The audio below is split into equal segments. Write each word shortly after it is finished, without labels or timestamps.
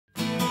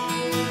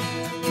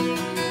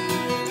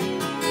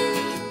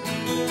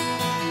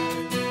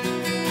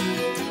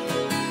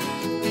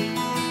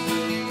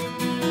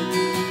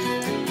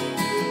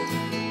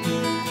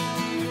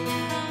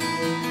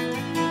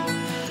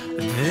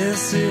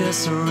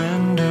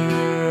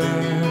surrender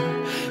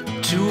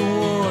to a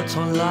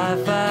war-torn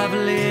life I've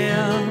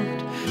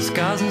lived.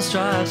 Scars and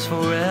stripes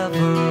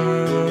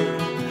forever,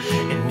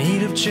 in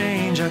need of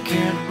change I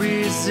can't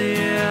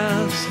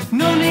resist.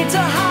 No need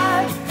to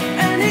hide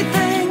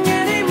anything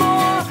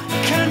anymore,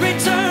 can't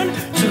return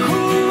to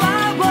who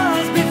I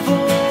was before.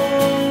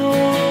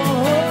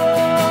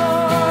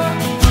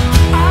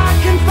 I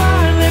can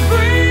finally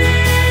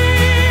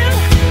breathe,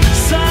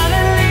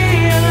 suddenly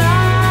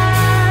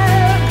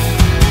alive.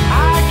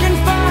 I can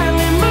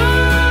finally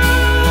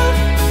move,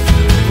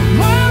 the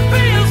world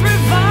feels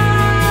revived.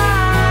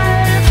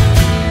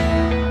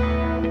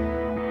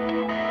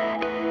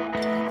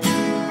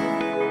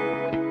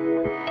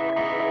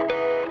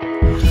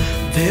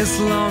 This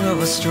long of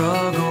a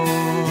struggle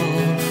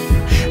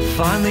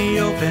finally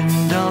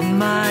opened up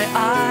my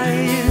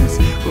eyes.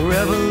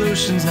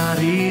 Revolution's not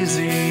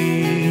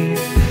easy,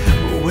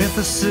 with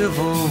a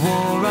civil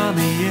war on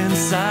the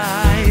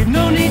inside.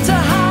 No need to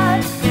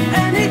hide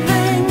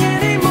anything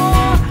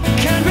anymore,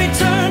 can't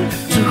return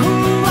to who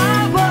I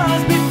was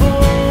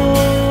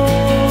before.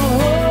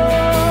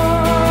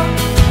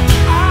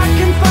 I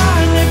can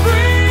finally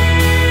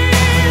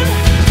breathe,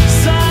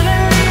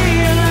 suddenly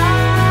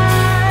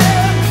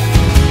alive.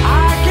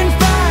 I can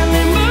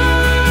finally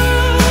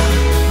move,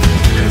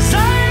 'cause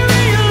I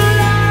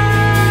realize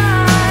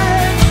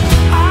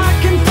I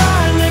can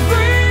finally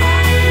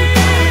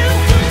breathe,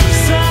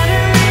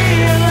 suddenly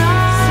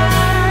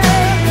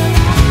alive.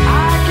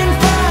 I can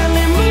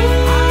finally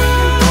move,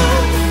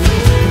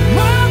 the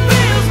world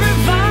feels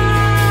revived.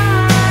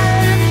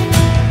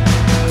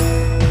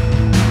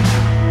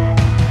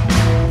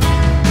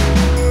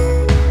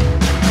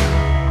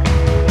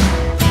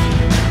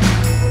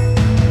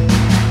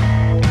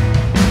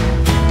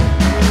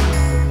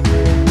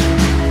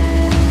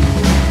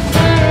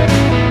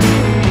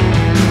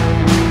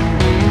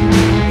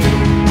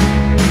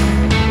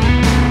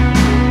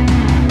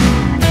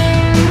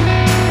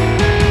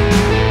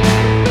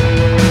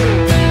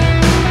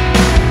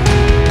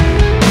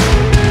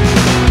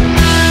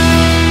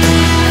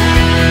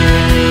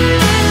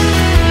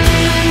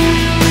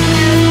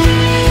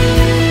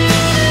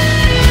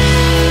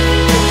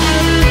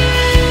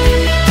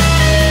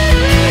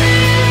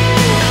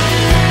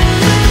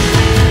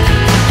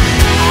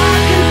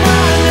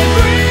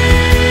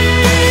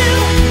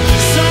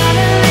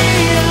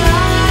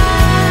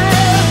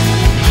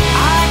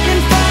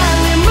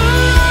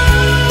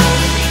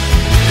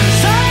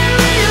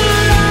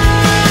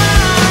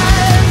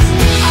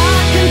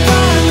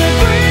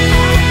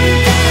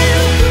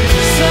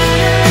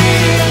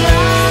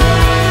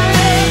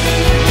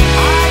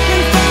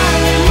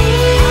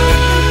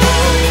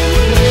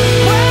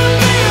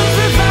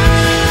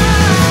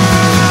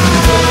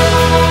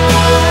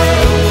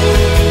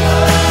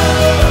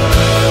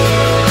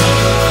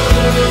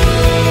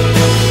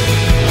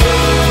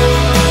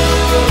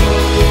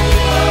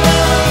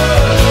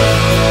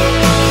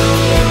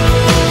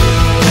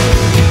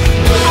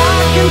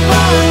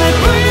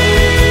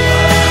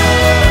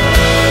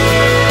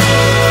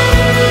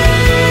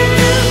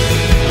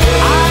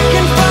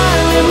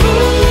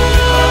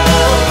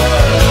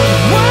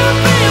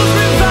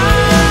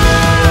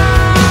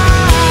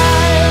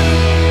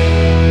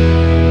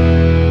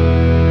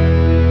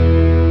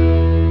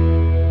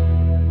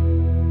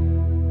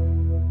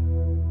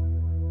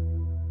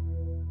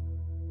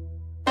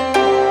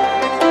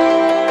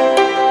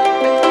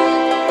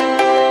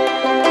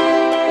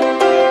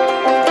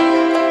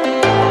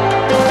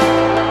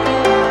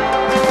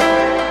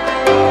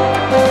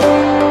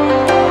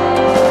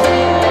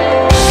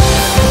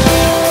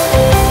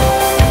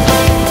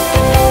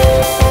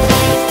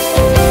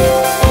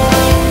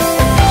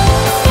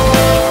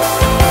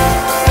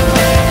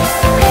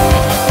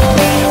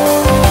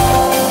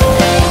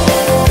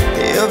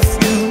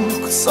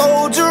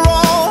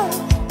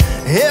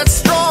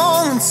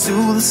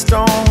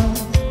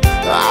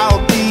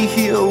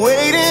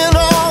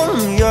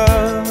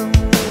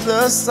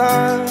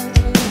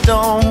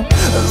 Don't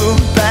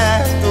look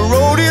back, the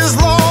road is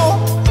long.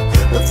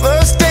 The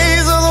first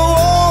days of the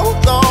war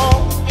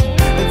gone,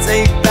 and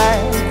take back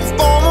the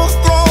former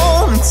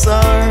throne and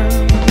turn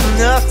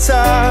the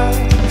tide.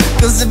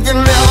 'Cause if you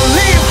never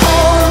leave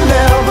home,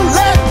 never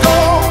let go,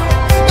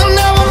 you'll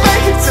never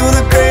make it to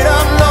the great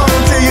unknown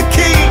till you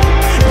keep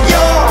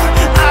your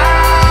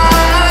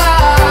eyes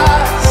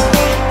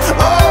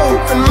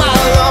open, my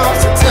love.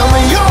 So tell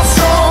me you're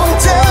strong,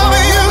 tell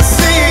me you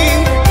see.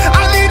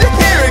 I need to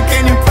hear it,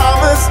 can you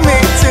promise me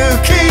to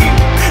keep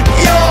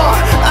your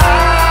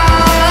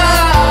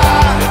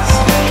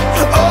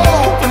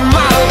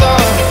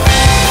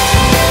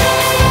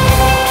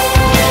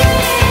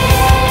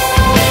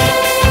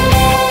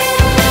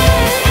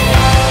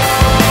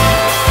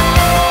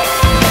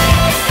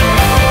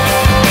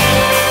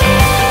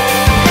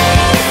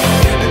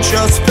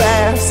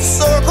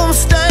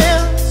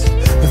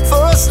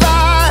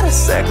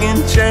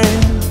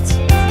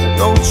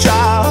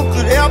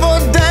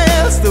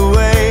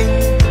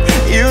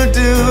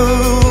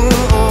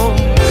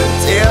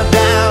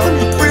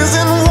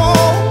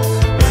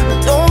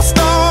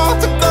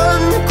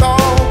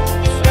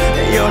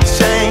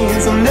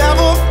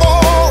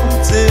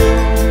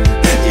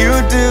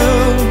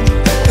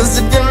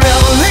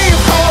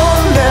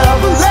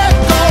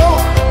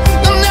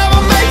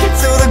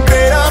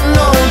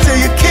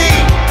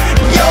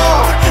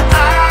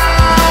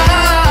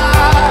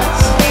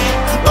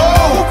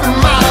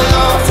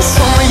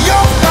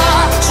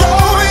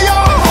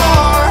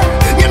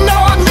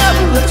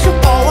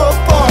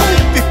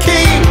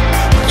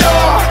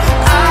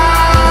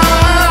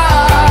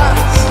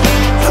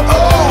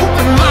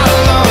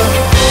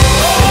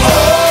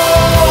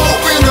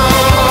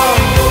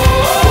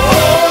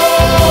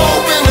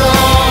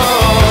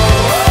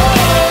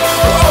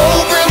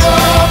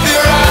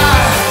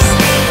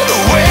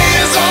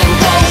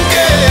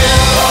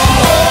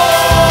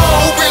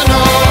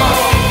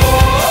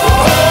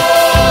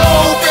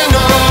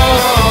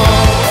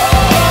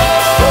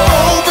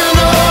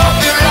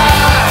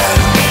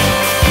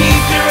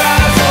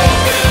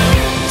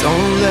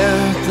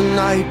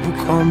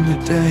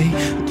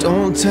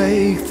Don't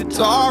take the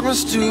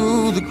darkness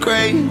to the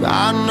grave.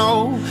 I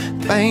know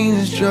pain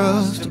is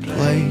just a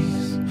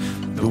place.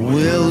 The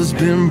will has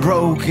been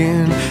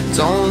broken.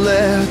 Don't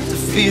let the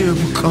fear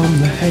become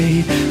the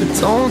hate.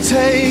 Don't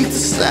take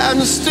the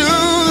sadness to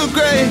the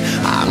grave.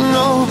 I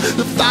know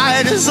the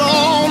fight is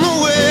on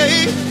the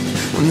way.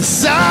 When the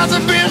signs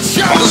have been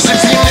chosen,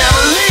 you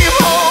never leave.